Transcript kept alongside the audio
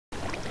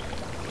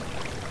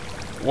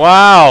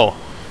Wow!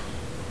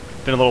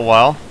 Been a little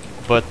while,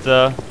 but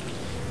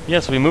yeah,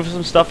 so we moved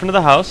some stuff into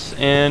the house,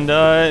 and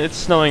it's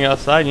snowing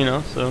outside, you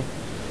know, so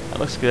that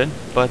looks good.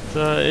 But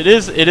it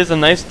is a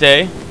nice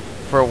day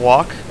for a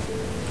walk,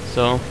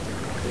 so...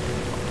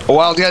 A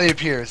wild yeti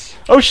appears.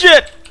 Oh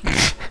shit!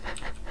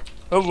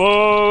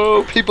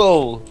 Hello,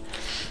 people!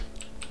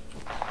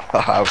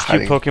 I was Cue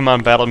hiding.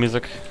 Pokemon battle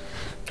music.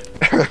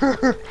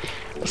 I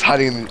was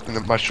hiding in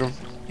the mushroom.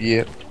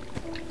 Yeah.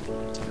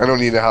 I don't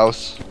need a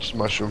house, just a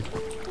mushroom.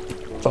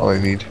 That's all I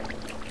need.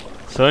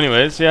 So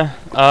anyways, yeah,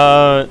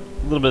 a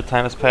little bit of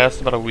time has passed,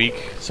 about a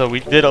week. So we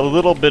did a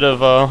little bit of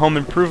home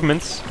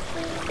improvements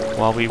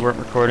while we weren't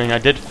recording. I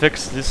did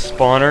fix this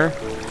spawner,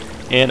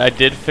 and I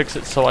did fix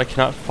it so I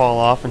cannot fall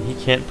off and he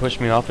can't push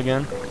me off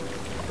again.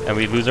 And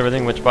we lose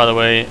everything, which, by the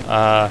way,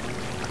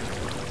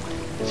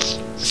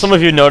 some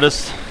of you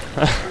noticed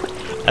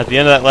at the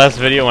end of that last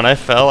video when I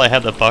fell, I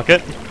had the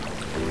bucket.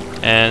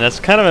 And that's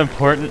kind of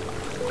important.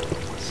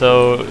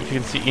 So, if you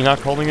can see Enoch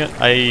holding it,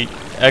 I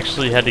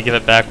actually had to give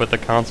it back with the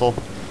console,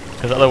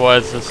 because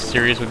otherwise this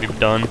series would be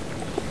done.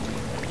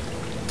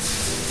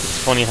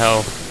 It's funny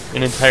how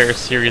an entire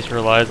series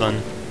relies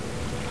on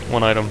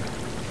one item.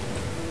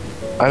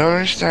 I don't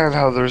understand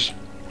how there's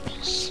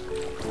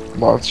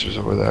monsters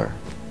over there.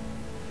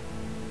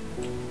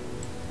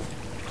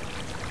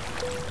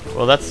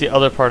 Well, that's the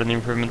other part of the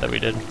improvement that we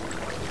did.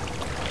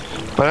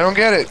 But I don't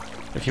get it.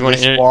 If you want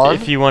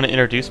to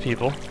introduce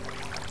people.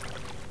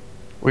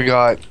 We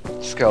got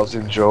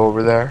Skeleton Joe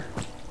over there.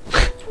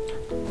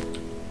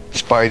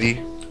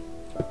 Spidey.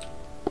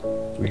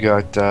 We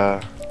got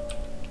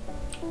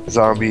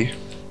Zombie.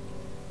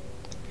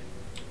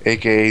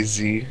 AKA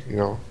Z, you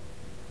know.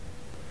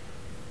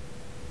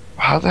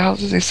 How the hell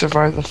did they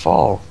survive the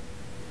fall?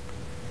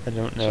 I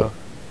don't know.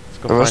 Let's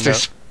go Unless find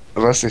out.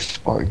 Unless they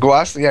spawn. Go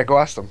ask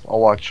them. I'll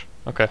watch.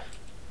 Okay.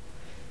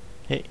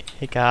 Hey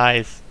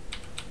guys.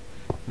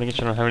 Making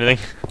sure I don't have anything.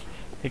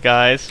 Hey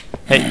guys.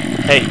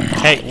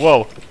 Hey,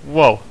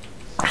 whoa.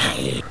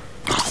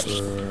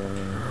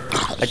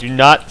 I do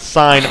not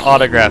sign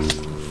autographs.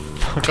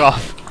 Fuck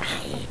off.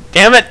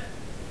 Damn it!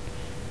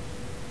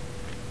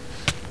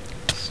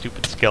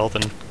 Stupid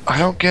skeleton. I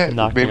don't get.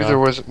 Knocked Maybe me there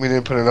off. was. We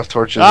didn't put enough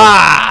torches.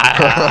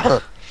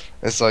 Ah!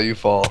 I saw you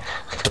fall.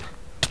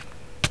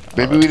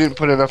 Maybe we didn't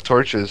put enough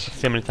torches.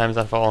 See how many times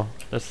I fall.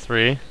 There's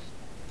 3.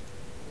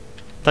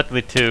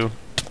 Technically 2,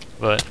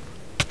 but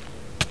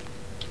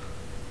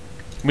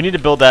we need to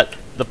build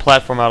the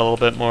platform out a little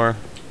bit more.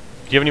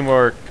 Do you have any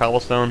more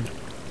cobblestone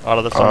out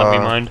of the stone that we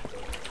mined?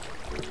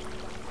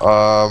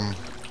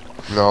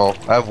 No.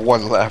 I have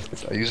 1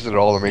 left. I used it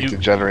all to make the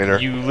generator.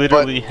 You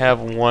literally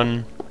have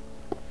 1.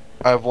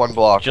 I have 1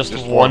 block. Just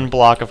one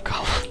block of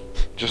cobble.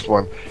 Just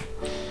 1.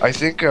 I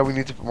think we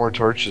need to put more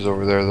torches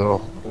over there,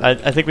 though.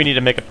 I think we need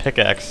to make a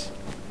pickaxe.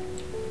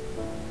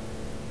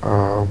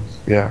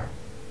 Yeah.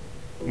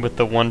 With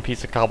the 1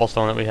 piece of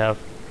cobblestone that we have.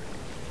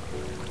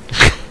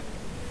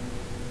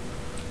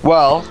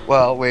 Well,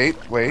 wait.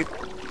 We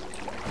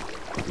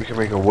can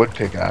make a wood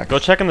pickaxe. Go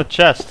check in the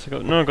chest.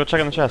 Go check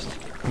in the chest.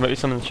 There might be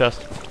some in the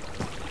chest.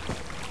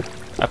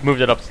 I've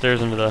moved it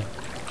upstairs into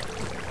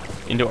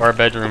our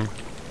bedroom.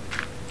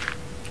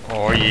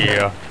 Oh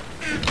yeah.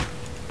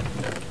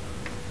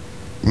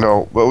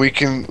 No, but we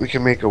can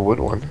make a wood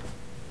one.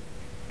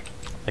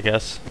 I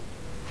guess.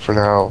 For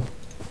now.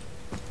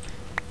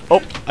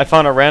 Oh, I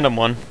found a random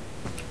one.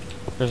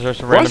 There's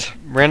a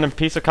random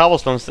piece of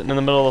cobblestone sitting in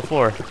the middle of the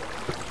floor.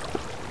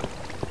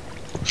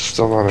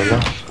 Still not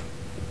enough.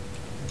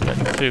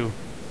 Got 2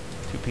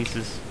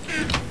 pieces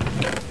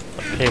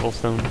of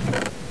cobblestone.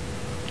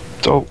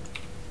 Dope.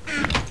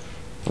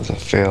 That's a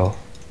fail.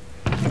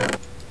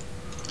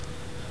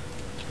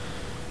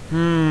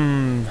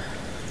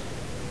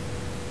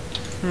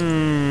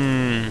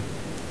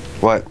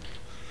 What?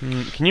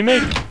 Can you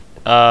make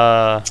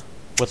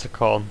what's it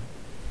called?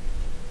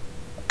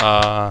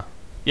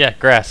 Yeah,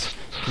 grass.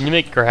 Can you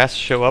make grass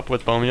show up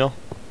with bone meal?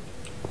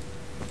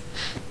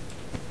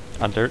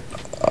 On dirt?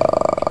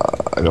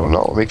 I don't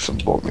know. Make some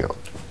bone meal.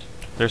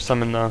 There's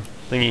some in the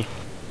thingy,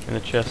 in the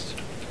chest.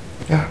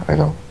 Yeah, I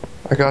know.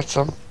 I got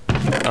some.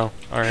 Oh,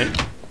 alright.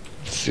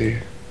 Let's see.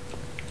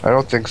 I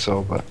don't think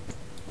so, but...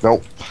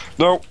 Nope.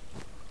 Nope.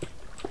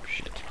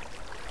 Shit.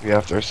 We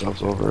effed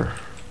ourselves over.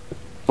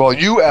 Well,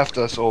 you effed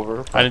us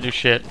over. I didn't do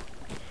shit.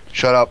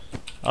 Shut up.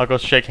 I'll go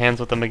shake hands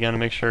with them again and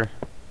make sure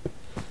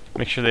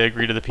they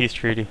agree to the peace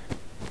treaty.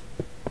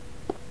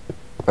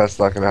 That's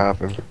not gonna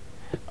happen.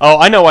 Oh,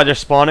 I know why they're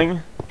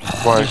spawning.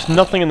 Why? There's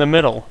nothing in the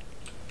middle.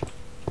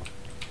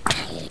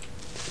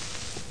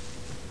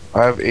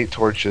 I have 8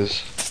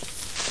 torches.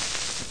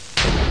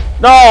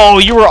 No,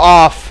 you were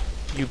off,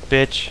 you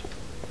bitch.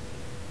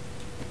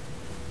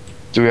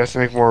 Do we have to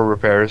make more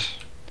repairs?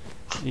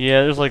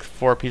 Yeah, there's like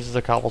 4 pieces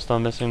of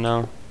cobblestone missing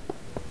now.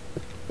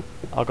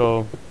 I'll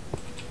go.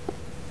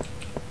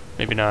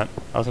 Maybe not.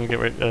 I was gonna get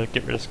rid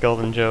of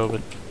Skeleton Joe,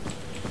 but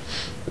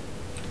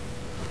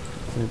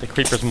I think the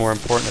creeper's more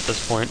important at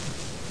this point.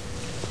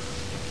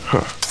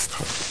 Huh.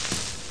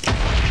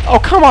 Oh,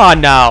 come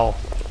on now!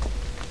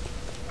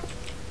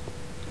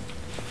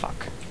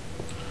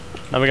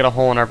 Now we got a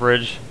hole in our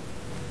bridge.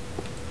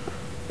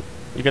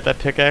 You got that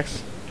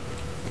pickaxe?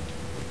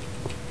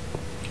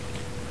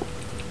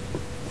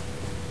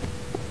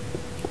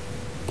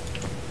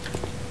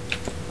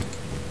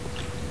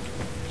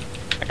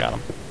 I got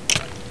him.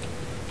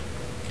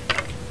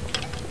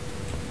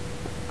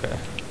 Okay.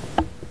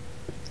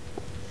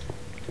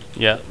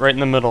 Yeah, right in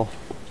the middle.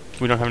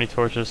 We don't have any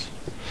torches.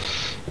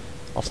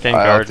 I'll stand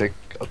guard.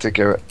 I'll take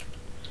care of it.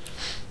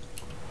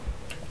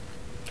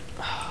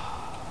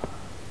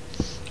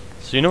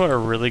 So you know what are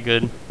really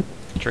good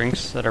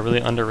drinks that are really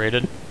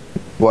underrated?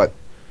 What?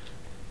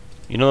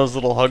 You know those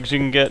little hugs you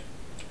can get?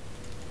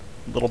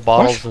 Little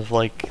bottles of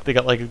like, they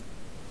got like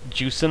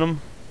juice in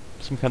them?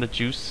 Some kind of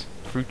juice?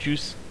 Fruit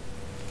juice?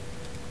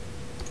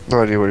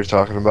 No idea what you're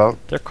talking about.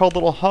 They're called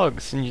little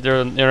hugs, and they're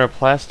in a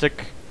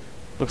plastic,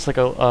 looks like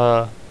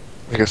a,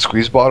 like a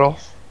squeeze bottle?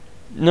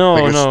 No,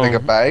 like no. Like a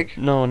bag?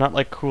 No, not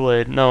like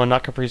Kool-Aid. No,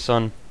 not Capri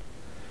Sun.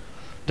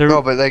 They're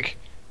No, but like,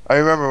 I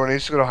remember when I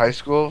used to go to high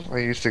school, I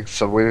used to take the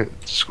subway to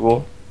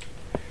school,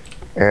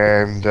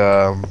 and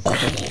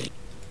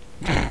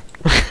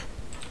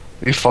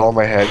you follow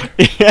my head.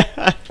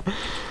 Yeah.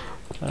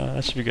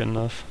 That should be good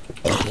enough.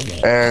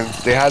 And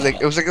they had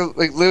like, it was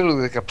like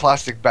literally like a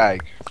plastic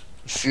bag,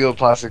 a sealed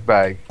plastic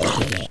bag,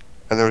 and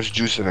there was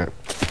juice in it.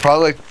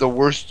 Probably like the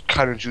worst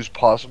kind of juice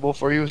possible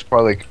for you is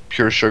probably like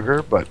pure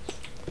sugar, but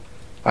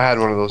I had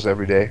one of those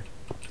every day.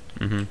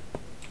 Mm-hmm.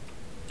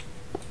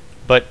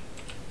 But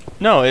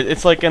no,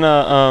 it's like in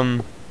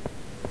a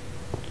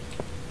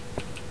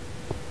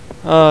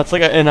it's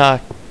like in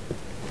a.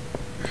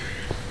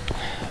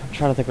 I'm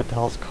trying to think what the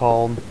hell it's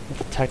called.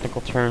 What's the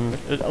technical term?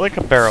 Like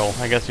a barrel,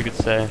 I guess you could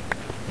say.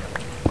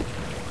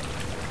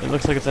 It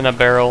looks like it's in a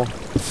barrel,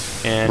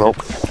 and Nope.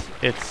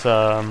 it's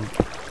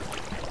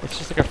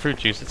just like a fruit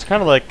juice. It's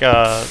kind of like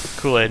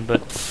Kool-Aid,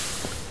 but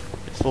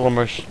it's a little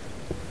more.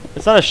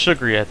 It's not as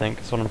sugary, I think.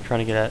 That's what I'm trying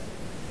to get at.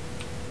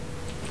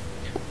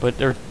 But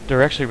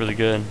they're actually really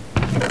good.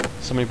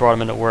 Somebody brought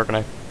them into work, and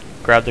I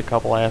grabbed a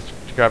couple. I asked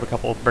to grab a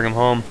couple, bring them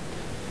home,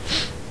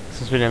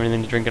 since we didn't have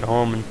anything to drink at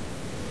home, and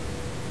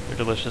they're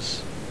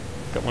delicious.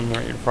 Got one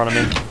right in front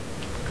of me.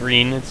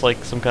 Green. It's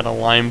like some kind of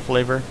lime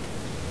flavor.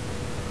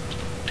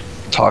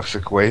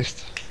 Toxic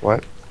waste.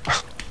 What?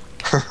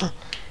 The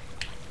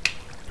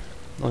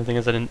only thing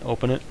is I didn't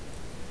open it.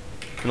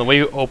 And the way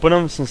you open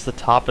them, since the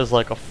top is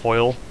like a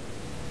foil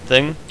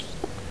thing,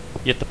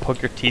 you have to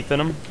poke your teeth in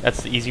them.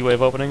 That's the easy way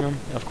of opening them.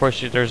 Of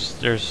course,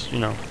 there's you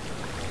know,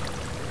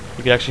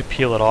 you could actually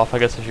peel it off, I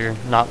guess, if you're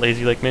not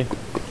lazy like me.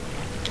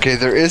 Okay,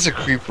 there is a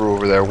creeper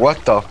over there.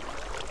 What the?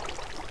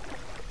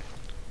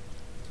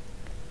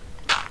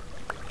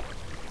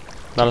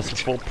 Not as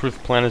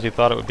foolproof plan as you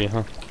thought it would be,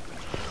 huh?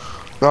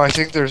 No, I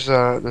think there's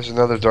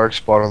another dark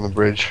spot on the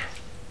bridge.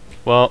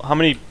 Well, how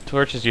many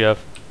torches do you have?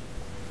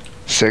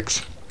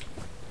 6.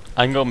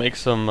 I can go make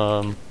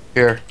some.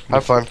 Here,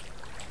 have fun.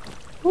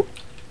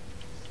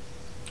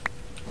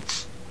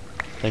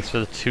 Thanks for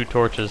the 2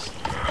 torches.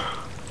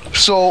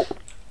 So,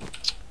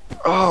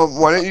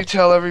 why don't you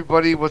tell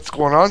everybody what's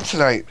going on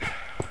tonight?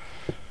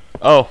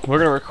 Oh, we're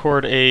gonna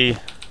record a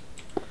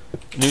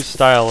new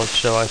style of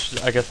show.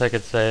 I guess I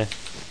could say.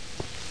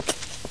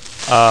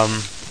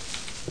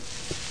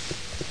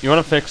 You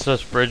want to fix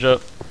this bridge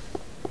up?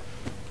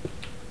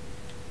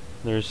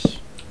 There's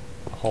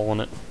a hole in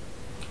it.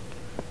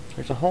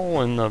 There's a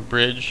hole in the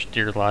bridge,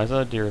 dear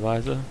Liza, dear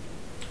Liza.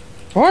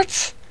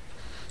 What?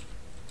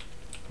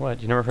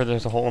 What? You never heard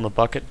there's a hole in the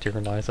bucket, dear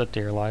Liza,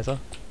 dear Liza?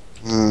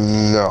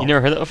 No. You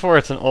never heard that before?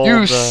 It's an old.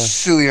 You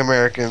silly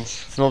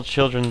Americans. It's an old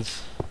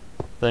children's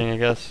thing, I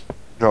guess.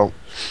 No.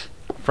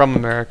 From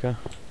America.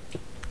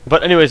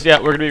 But anyways, yeah,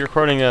 we're gonna be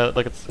recording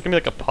it's gonna be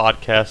like a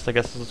podcast. I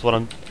guess this is what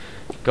I'm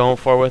going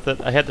for with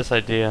it. I had this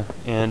idea,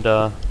 and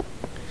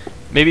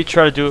maybe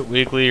try to do it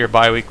weekly or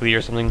bi-weekly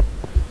or something,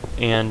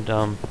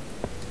 and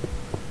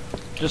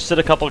just sit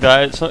a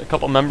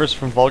couple members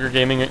from Vulgar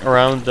Gaming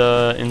around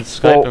in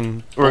Skype. Well,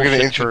 and we're gonna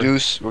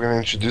introduce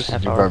the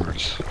new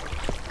members.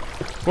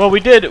 Well, we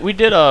did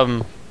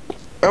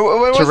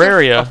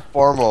Terraria. A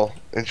formal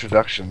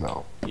introduction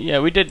though. Yeah,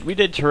 we did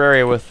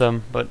Terraria with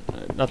them, but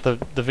not the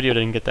video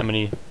didn't get that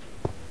many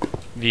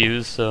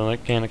views, so I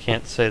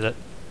can't say that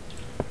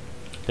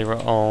they were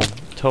all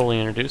totally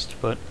introduced,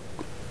 but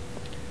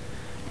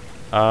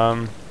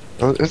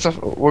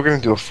we're gonna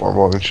do a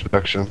formal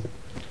introduction.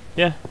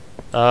 Yeah,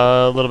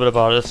 a little bit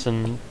about us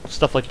and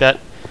stuff like that.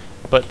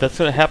 But that's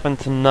gonna happen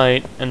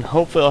tonight, and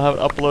hopefully I'll have it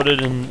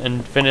uploaded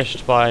and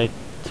finished by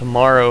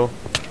tomorrow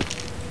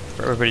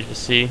for everybody to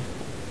see.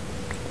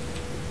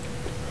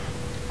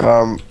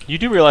 You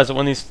do realize that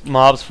when these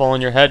mobs fall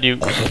on your head, you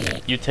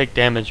take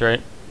damage,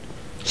 right?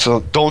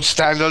 So don't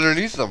stand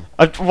underneath them.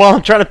 Well,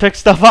 I'm trying to pick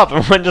stuff up,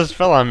 and one just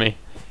fell on me.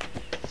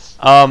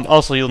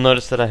 Also, you'll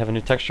notice that I have a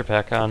new texture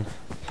pack on.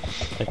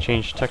 I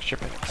changed texture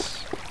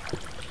packs,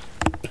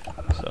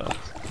 so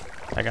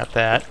I got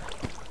that.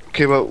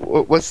 Okay, but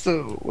what's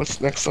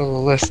next on the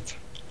list?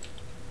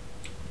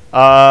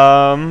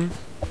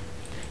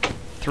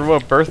 Threw a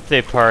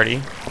birthday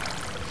party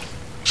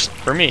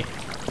for me.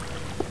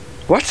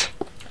 What?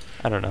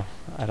 I don't know.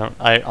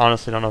 I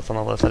honestly don't know what's on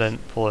the list. I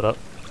didn't pull it up.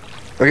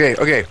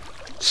 Okay.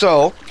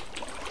 So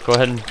Go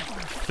ahead and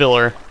fill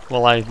her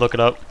while I look it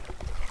up.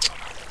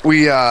 I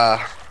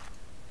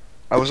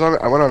went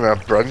on a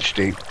brunch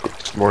date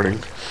this morning.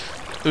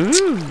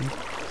 Ooh.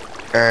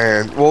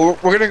 And well,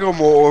 we're gonna go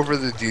more over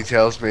the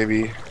details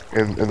maybe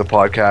in the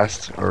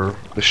podcast or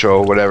the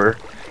show, whatever.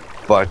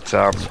 But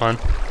It's fun.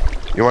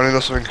 you want to know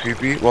something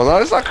creepy? Well, no,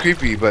 it's not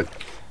creepy, but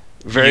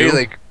very You?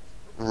 like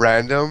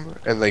random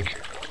and like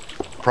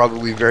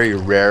probably very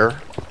rare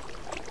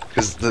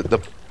because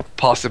the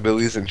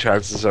possibilities and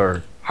chances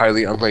are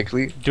highly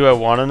unlikely. Do I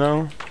want to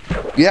know?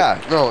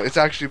 Yeah, no, it's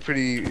actually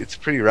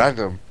pretty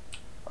random.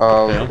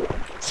 Okay.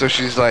 So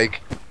she's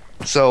like,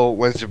 so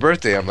when's your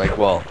birthday? I'm like,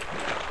 well,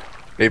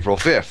 April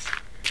 5th.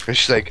 And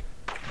she's like,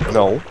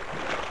 no.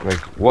 I'm like,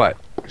 what?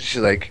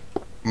 She's like,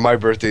 my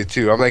birthday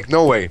too. I'm like,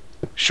 no way.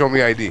 Show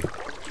me ID.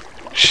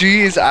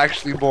 She is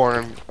actually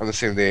born on the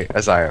same day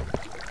as I am.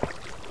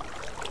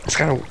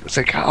 It's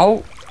like,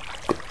 how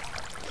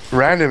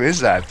random is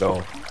that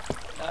though?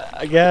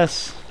 I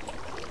guess.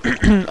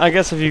 I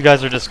guess if you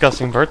guys are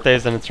discussing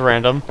birthdays, then it's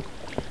random.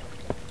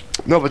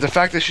 No, but the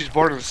fact that she's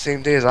born on the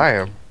same day as I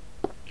am.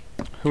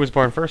 Who was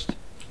born first?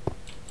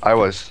 I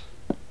was.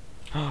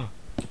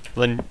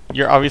 Then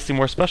you're obviously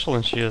more special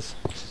than she is.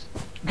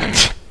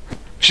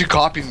 She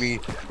copied me.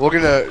 We're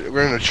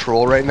gonna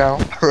troll right now.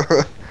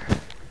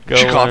 Go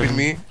She copied and-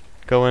 me.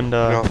 Go and You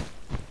know,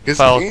 'cause,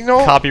 file you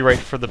know, copyright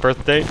for the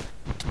birth date.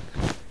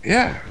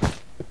 yeah.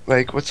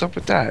 Like, what's up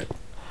with that?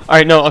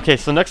 Alright, no, okay,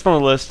 so next on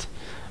the list,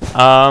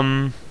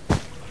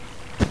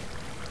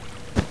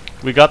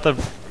 we got the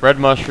red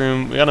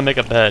mushroom. We gotta make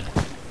a bed.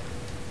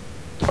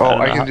 Oh,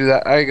 don't I know can how- do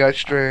that. I got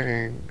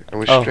string. And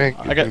with Oh, string,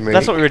 I got.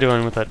 That's what we were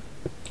doing with it.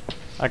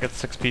 I got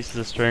 6 pieces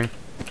of string.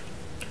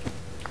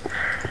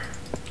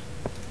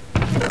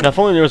 Now, if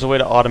only there was a way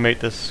to automate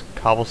this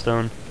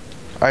cobblestone.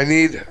 I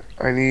need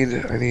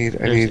There's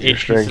your 8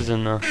 string pieces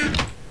in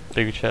the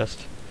big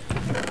chest.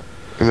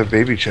 in the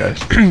baby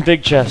chest.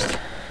 Big chest.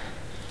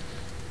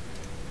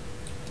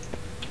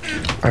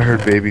 I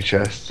heard baby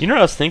chest. You know what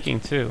I was thinking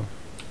too?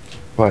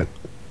 What?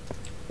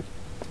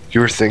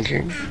 You were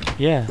thinking?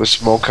 Yeah. With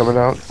smoke coming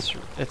out?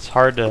 It's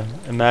hard to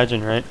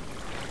imagine, right?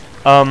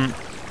 Well,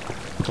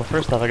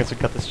 first off, I guess I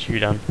cut this tree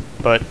down.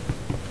 But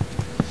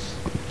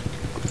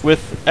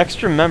with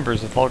extra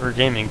members of Vulgar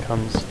Gaming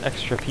comes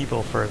extra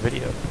people for a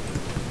video.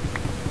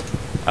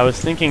 I was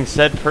thinking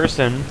said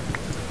person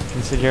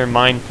can sit here and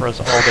mine for us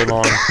all day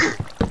long.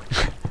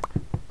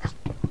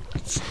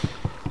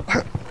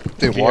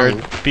 They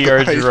want Be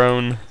our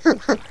drone.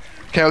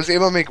 Okay, I was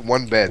able to make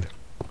one bed.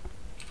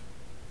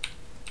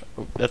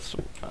 That's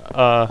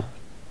how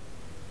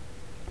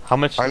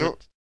much? I is don't-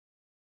 it?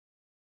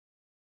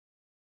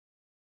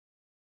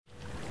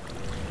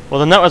 Well,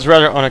 then that was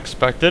rather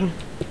unexpected.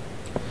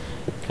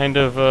 Kind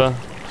of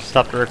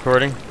stopped the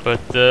recording,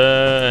 but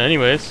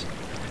anyways,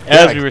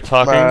 as we were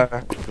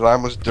talking,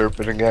 Lime was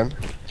derping again.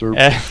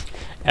 Derp.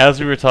 as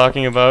we were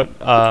talking about,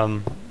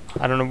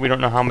 I don't know. We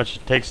don't know how much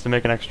it takes to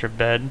make an extra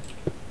bed,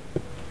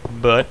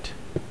 but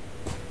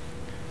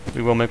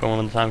we will make one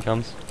when the time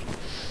comes.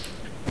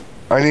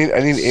 I need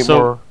 8 So-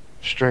 more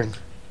string.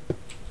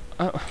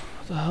 What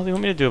the hell do you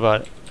want me to do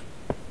about it?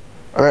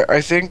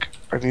 I think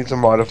I need to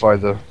modify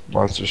the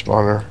monster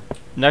spawner.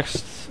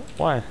 Next,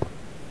 why?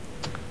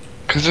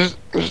 Cause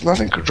there's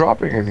nothing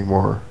dropping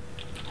anymore.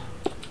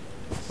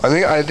 I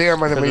think I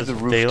might have Because made it's the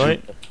roof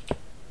daylight?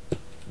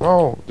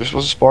 No, they're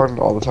supposed to spawn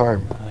all the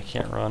time. I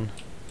can't run.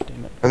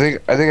 Damn it.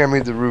 I think I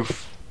made the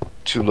roof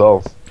too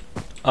low.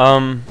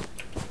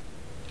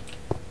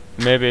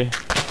 Maybe.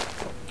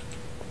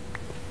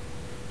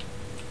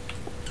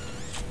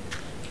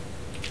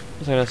 What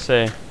was I gonna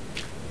say?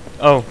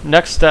 Oh,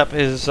 next step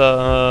is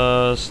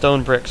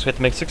stone bricks. We have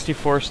to make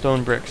 64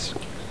 stone bricks.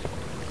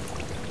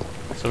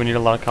 So we need a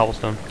lot of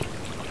cobblestone.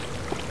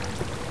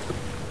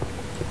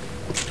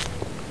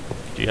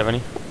 Do you have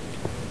any?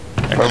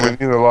 And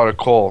we need a lot of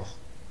coal.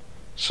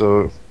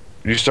 So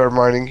you start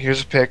mining.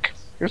 Here's a pick.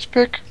 Here's a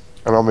pick,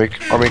 and I'll make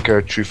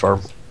a tree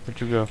farm.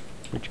 Where'd you go?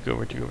 Where'd you go?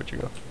 Where'd you go? Where'd you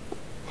go?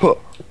 Huh.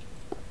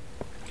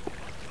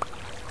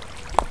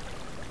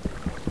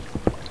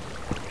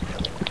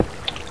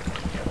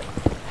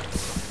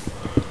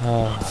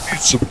 Need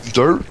some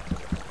dirt.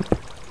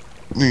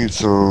 Need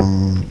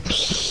some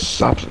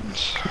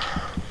saplings.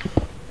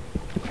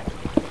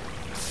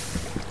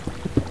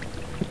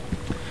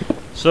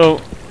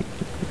 So,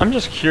 I'm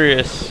just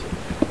curious.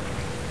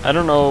 I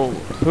don't know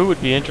who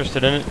would be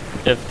interested in it,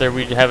 if there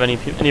we'd have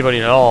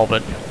anybody at all,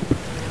 but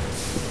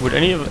would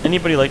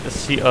anybody like to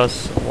see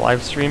us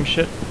live stream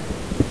shit?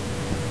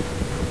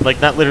 Like,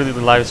 not literally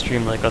live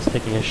stream like us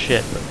taking a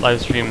shit, but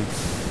live stream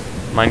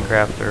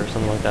Minecraft or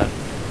something like that.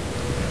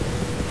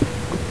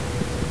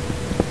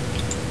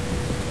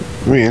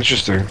 Really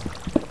interesting.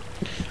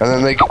 And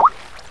then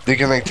they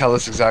can like tell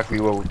us exactly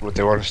what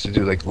they want us to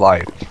do, like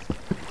live.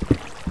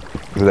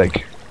 Be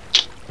like,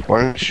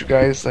 why don't you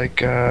guys like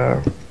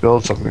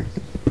build something?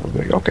 I'll be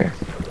like, okay.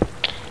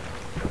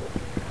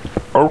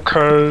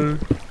 Okay.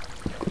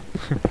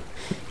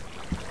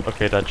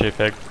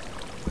 okay.jpg.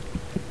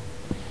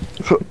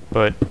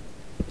 But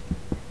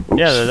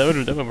yeah, that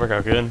would work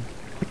out good.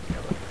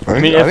 I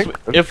mean,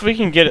 if we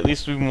can get at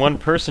least even one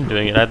person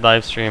doing it, I'd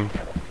live stream.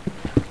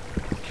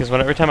 Because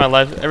every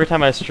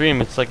time I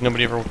stream, it's like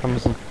nobody ever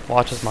comes and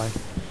watches my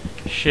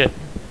shit.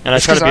 And I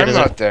try to be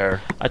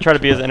I try to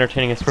be as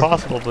entertaining as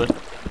possible, but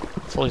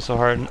it's only so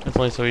hard. It's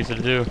only so easy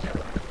to do.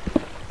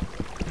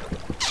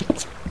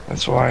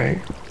 That's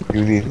why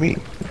you need me.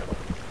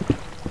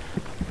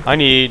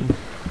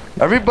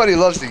 Everybody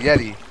loves the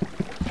Yeti.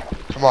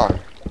 Come on.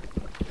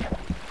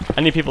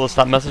 I need people to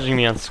stop messaging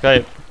me on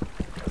Skype.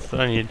 That's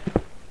what I need.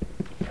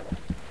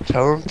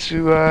 Tell them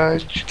to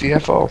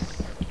GTFO.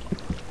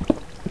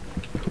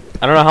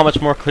 I don't know how much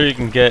more clear you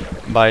can get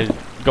by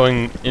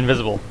going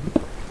invisible.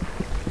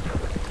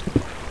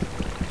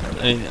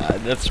 I mean,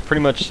 that's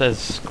pretty much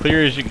as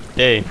clear as you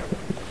day,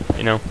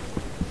 you know.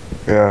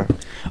 Yeah.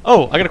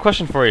 Oh, I got a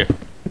question for you.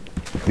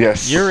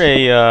 Yes. You're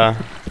a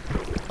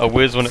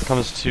whiz when it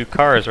comes to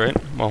cars, right?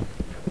 Well,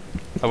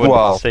 I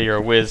wouldn't say you're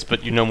a whiz,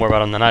 but you know more about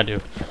them than I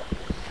do.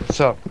 What's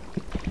up?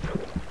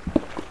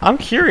 I'm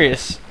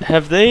curious,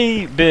 have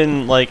they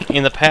been, like,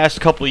 in the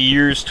past couple of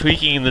years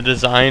tweaking the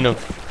design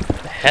of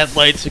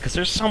headlights? Because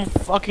there's some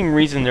fucking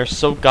reason they're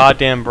so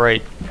goddamn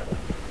bright.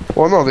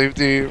 Well, no,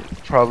 they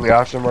probably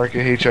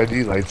aftermarket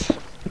HID lights.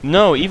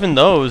 No, even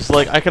those,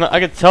 like, I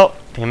could tell,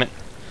 damn it.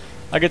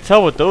 I could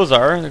tell what those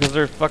are, because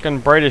they're fucking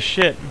bright as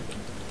shit.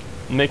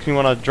 It makes me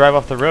want to drive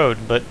off the road,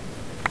 but,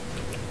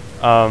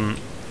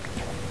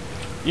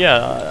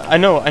 yeah, I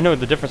know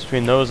the difference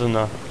between those and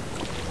the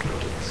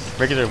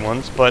regular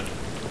ones, but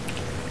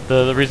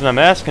the reason I'm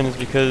asking is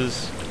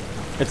because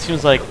it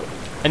seems like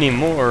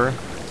anymore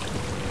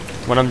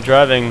when I'm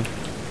driving,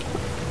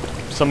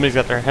 somebody's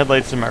got their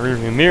headlights in my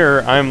rearview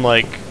mirror, I'm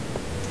like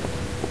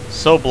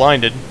so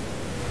blinded,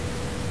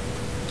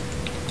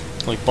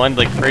 like blinded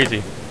like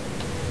crazy.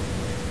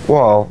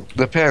 Well,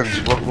 depends.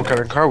 What kind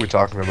of car are we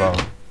talking about?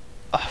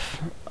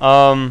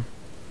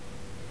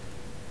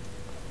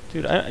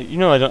 Dude, I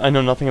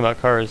know nothing about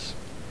cars.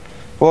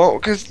 Well,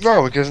 because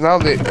now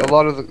a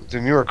lot of the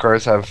newer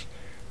cars have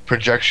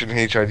projection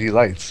HID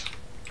lights,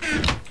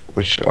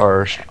 which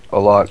are a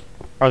lot.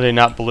 Are they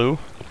not blue?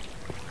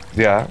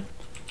 Yeah.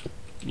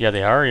 Yeah,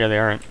 they are. Yeah, they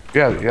aren't.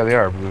 Yeah, they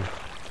are blue.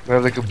 They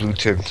have like a blue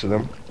tint to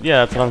them.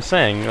 Yeah, that's what I'm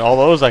saying. All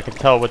those I can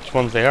tell which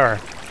ones they are.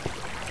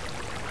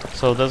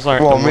 So those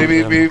aren't. Well,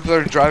 maybe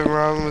they're driving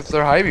around with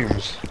their high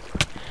beams.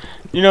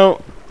 You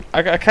know,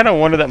 I kind of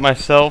wonder that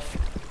myself.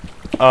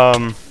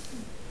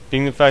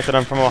 Being the fact that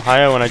I'm from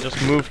Ohio and I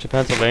just moved to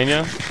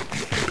Pennsylvania,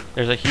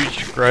 there's a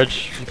huge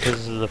grudge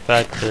because of the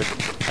fact that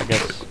I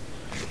guess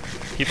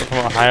people from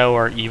Ohio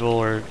are evil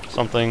or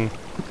something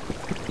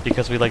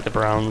because we like the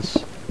Browns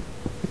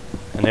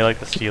and they like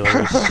the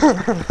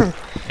Steelers.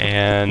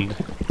 And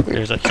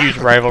there's a huge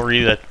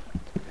rivalry that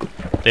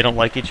they don't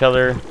like each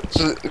other.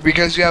 So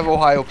because you have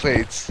Ohio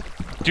plates.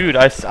 Dude,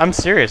 I'm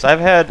serious. I've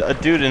had a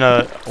dude in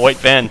a white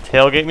van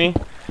tailgate me.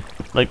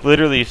 Like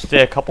literally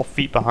stay a couple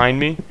feet behind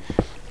me.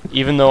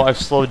 Even though I've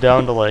slowed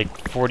down to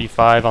like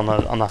 45 on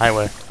the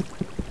highway,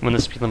 when the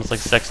speed limit's like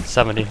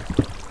 70.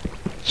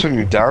 So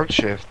you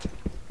downshift.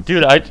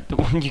 Dude,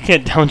 you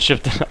can't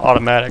downshift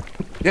automatic.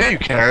 Yeah, you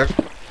can.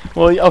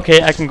 Well,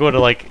 okay, I can go to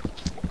like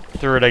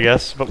third, I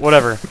guess, but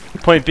whatever.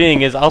 Point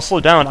being is, I'll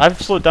slow down.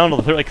 I've slowed down to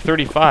like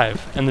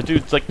 35, and the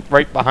dude's like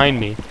right behind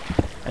me,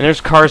 and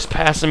there's cars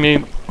passing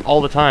me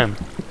all the time.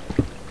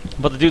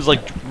 But the dude's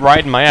like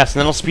riding my ass, and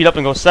then I'll speed up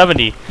and go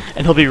 70,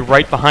 and he'll be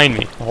right behind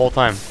me the whole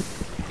time.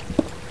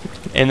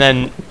 And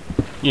then,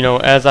 you know,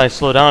 as I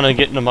slow down and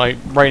get into my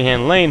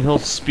right-hand lane, he'll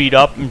speed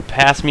up and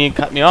pass me and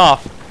cut me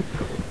off.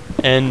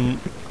 And,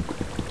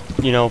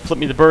 you know, flip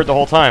me the bird the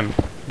whole time.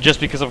 Just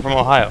because I'm from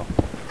Ohio.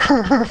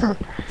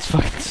 It's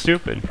fucking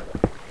stupid.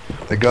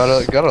 They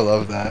gotta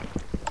love that.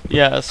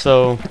 Yeah,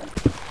 so,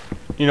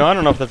 you know, I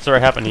don't know if that's ever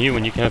happened to you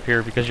when you came up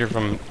here because you're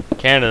from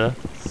Canada.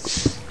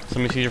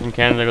 Somebody sees you're from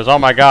Canada and goes, oh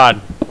my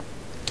god.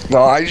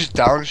 No, I just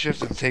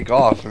downshift and take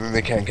off, and then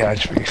they can't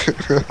catch me.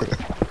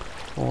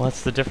 Well,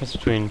 that's the difference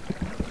between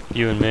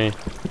you and me.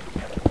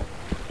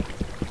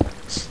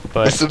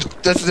 But that's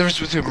the difference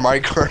between my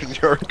car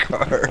and your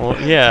car. Well,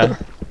 yeah.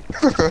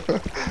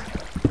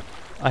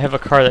 I have a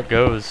car that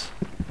goes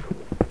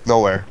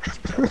nowhere.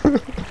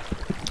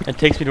 It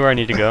takes me to where I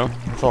need to go.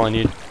 That's all I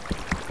need.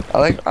 I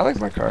like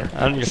my car.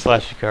 I don't need a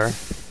flashy car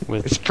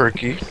with it's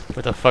perky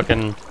with a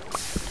fucking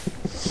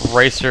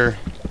racer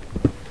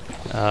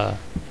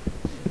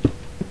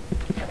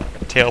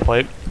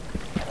tailpipe.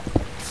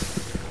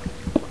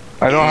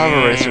 I don't have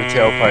a racer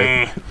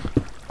tailpipe.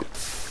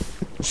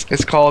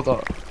 It's called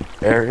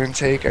air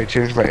intake. I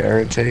changed my air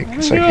intake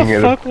so I can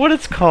get fuck what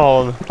it's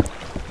called.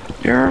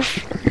 You're a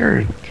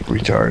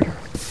retard.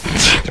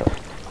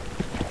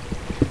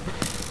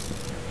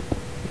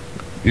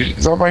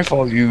 It's not my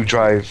fault you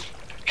drive.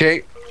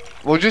 Okay?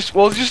 We'll just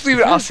leave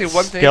it. I'll say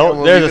one thing and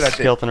we'll there's leave it a at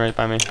skeleton right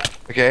by me.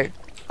 Okay?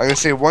 I'm gonna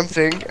say one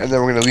thing and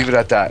then we're gonna leave it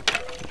at that.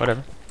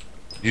 Whatever.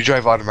 You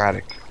drive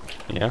automatic.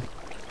 Yeah.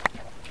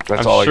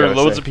 That's I'm all sure I gotta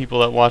loads say. of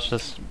people that watch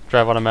this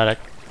drive automatic.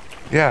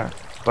 Yeah,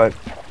 but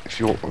if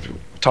you're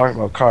talking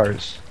about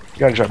cars, you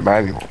gotta drive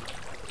manual.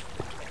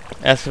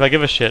 Ask if I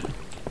give a shit.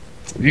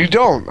 You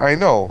don't, I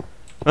know.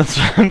 That's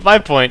my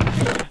point.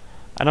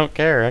 I don't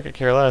care. I could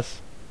care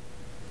less.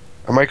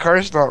 And my car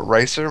is not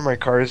racer. My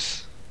car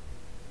is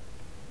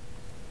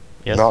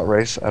Yes. not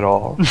race at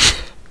all.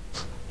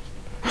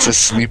 It's a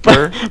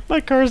sleeper.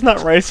 My car's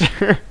not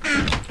racer.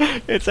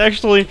 It's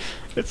actually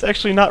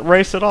not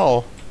rice at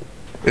all.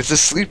 It's a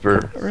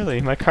sleeper. Really,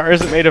 my car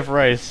isn't made of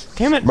rice.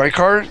 Damn it. My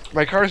car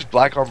is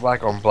black on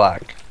black on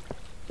black.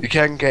 You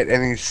can't get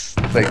any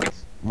like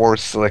more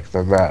slick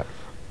than that.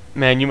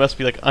 Man, you must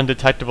be like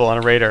undetectable on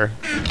a radar,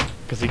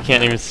 because he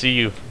can't even see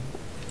you,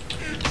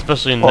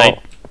 especially in Oh. night.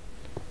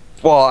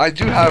 Well, I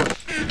do have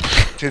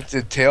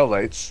tinted tail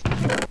lights.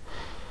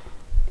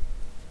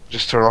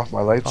 Just turn off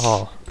my lights.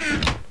 Oh,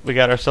 we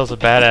got ourselves a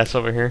badass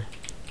over here.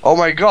 Oh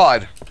my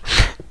god.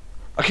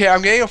 Okay,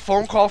 I'm getting a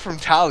phone call from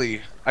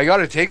Tally. I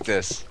gotta take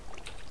this.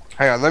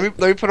 Hang on, let me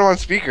put him on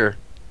speaker.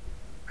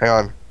 Hang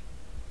on.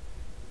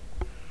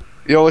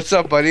 Yo, what's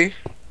up, buddy?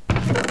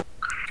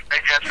 Hey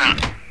Jason,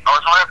 I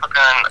was wondering if I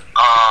can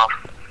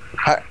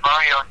Hi.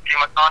 borrow your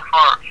Steam account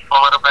for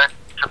a little bit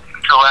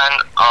to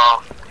land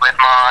with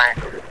my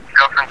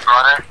girlfriend's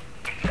brother.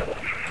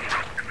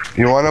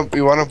 You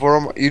wanna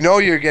borrow? You know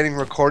you're getting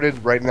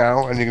recorded right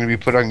now, and you're gonna be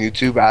put on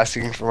YouTube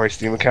asking for my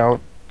Steam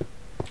account.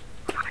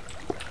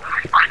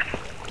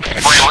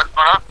 Wait, what's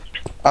going on?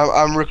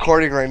 I'm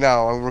recording right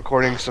now. I'm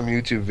recording some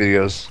YouTube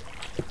videos.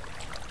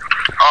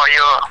 Oh,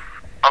 you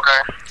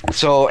okay?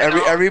 So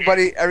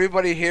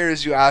everybody here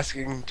is you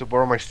asking to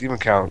borrow my Steam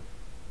account.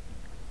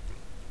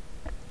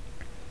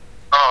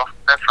 Oh,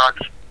 that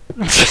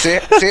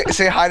sucks.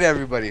 Say hi to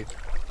everybody.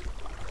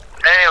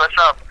 Hey, what's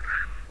up?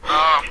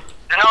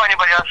 Do you know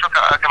anybody else who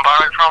I can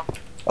borrow it from?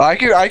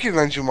 I can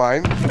lend you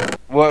mine.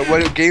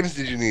 What games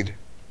did you need?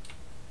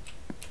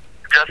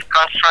 Just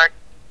Counter-Strike.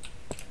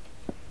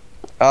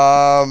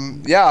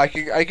 Yeah, I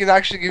can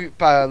actually give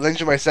lend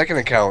you my second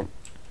account.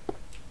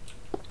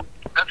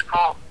 That's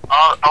cool.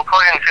 I'll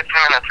call you in 15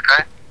 minutes,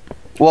 okay?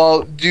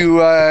 Well,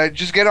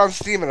 just get on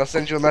Steam and I'll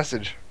send you a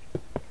message.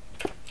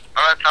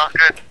 Alright, sounds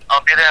good.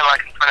 I'll be there in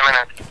like 20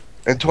 minutes.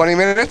 In 20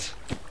 minutes?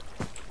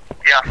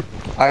 Yeah.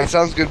 Alright,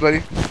 sounds good,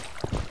 buddy.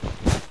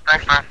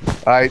 Thanks, man.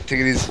 Alright, take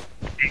it easy.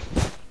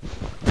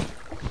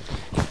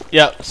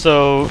 Yeah.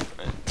 So,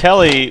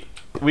 Telly,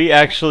 we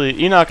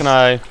actually, Enoch and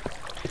I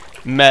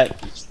met.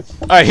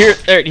 All right,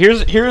 here's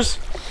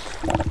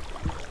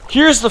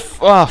the.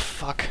 Oh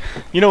fuck.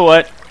 You know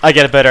what? I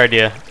get a better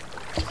idea.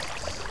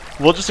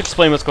 We'll just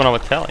explain what's going on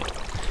with Telly.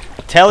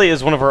 Telly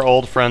is one of our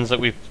old friends that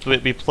we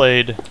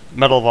played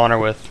Medal of Honor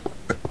with.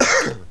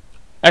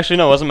 Actually,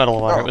 no, it wasn't Medal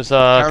of Honor. No, It was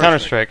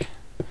Counter-Strike.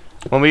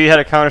 When we had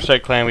a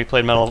Counter-Strike clan, we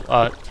played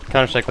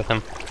Counter-Strike with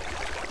him.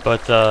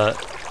 But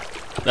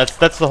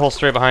that's the whole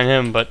story behind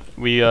him. But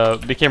we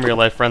became real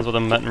life friends with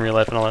him, met in real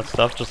life and all that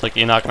stuff. Just like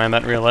Enoch and I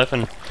met in real life,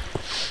 and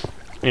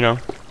you know,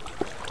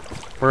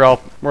 we're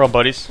all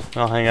buddies.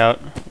 We all hang out,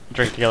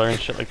 drink together and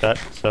shit like that.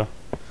 So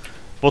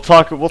we'll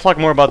talk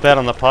more about that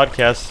on the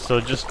podcast.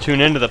 So just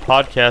tune into the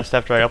podcast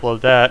after I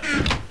upload that,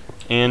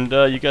 and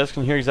you guys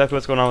can hear exactly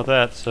what's going on with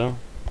that. So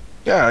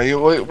Yeah,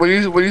 what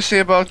do you say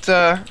about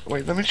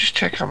wait, let me just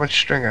check how much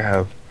string I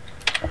have.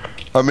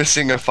 I'm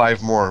missing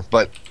 5 more,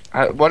 but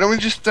why don't we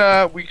just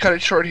we cut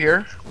it short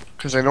here,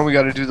 because I know we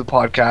got to do the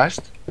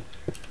podcast.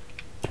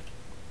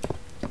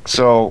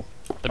 So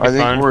that'd be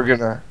fine. I think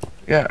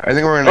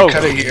we're gonna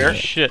cut it here.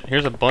 Shit,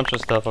 here's a bunch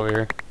of stuff over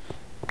here.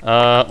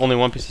 Only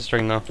one piece of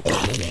string though.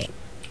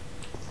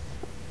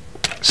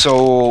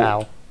 So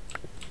Ow.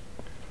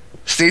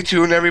 stay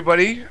tuned,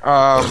 everybody.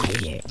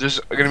 There's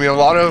gonna be a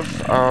lot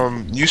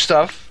of new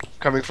stuff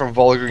coming from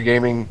Vulgar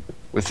Gaming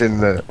within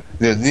the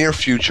near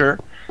future.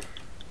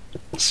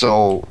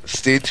 So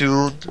stay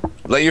tuned.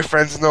 Let your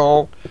friends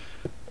know.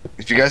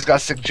 If you guys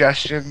got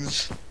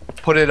suggestions,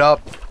 put it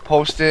up,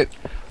 post it.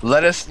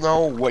 Let us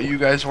know what you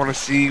guys want to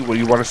see, what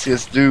you want to see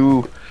us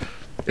do.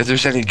 If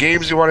there's any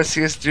games you want to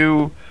see us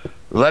do,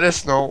 let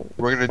us know.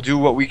 We're going to do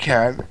what we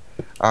can.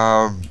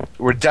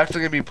 We're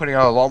definitely going to be putting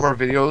out a lot more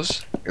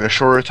videos in a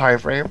shorter time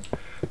frame.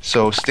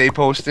 So stay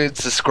posted,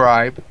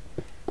 subscribe,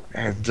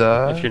 and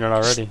If you're not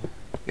already.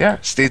 yeah,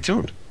 stay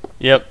tuned.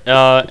 Yep.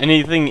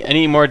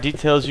 Any more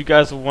details you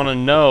guys want to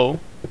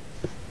know,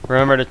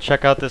 remember to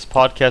check out this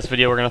podcast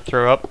video we're going to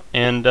throw up.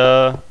 And,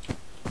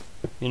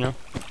 you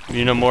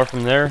know more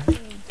from there.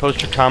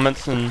 Post your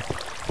comments and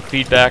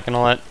feedback and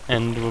all that,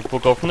 and we'll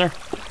go from there.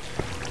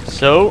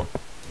 So,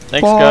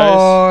 thanks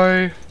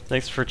guys.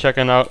 Thanks for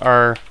checking out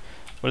our,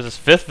 what is this,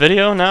 5th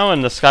video now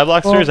in the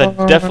SkyBlock series. I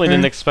definitely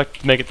didn't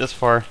expect to make it this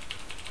far.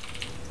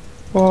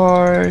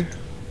 Bye.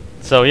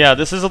 So yeah,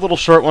 this is a little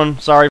short one.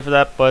 Sorry for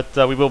that, but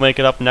we will make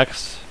it up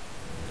next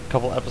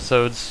couple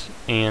episodes,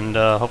 and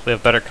hopefully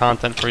have better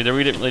content for you.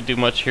 We didn't really do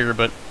much here,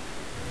 but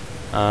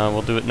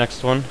we'll do it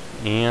next one.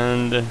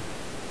 And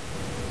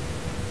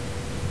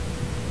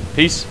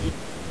peace.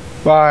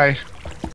 Bye.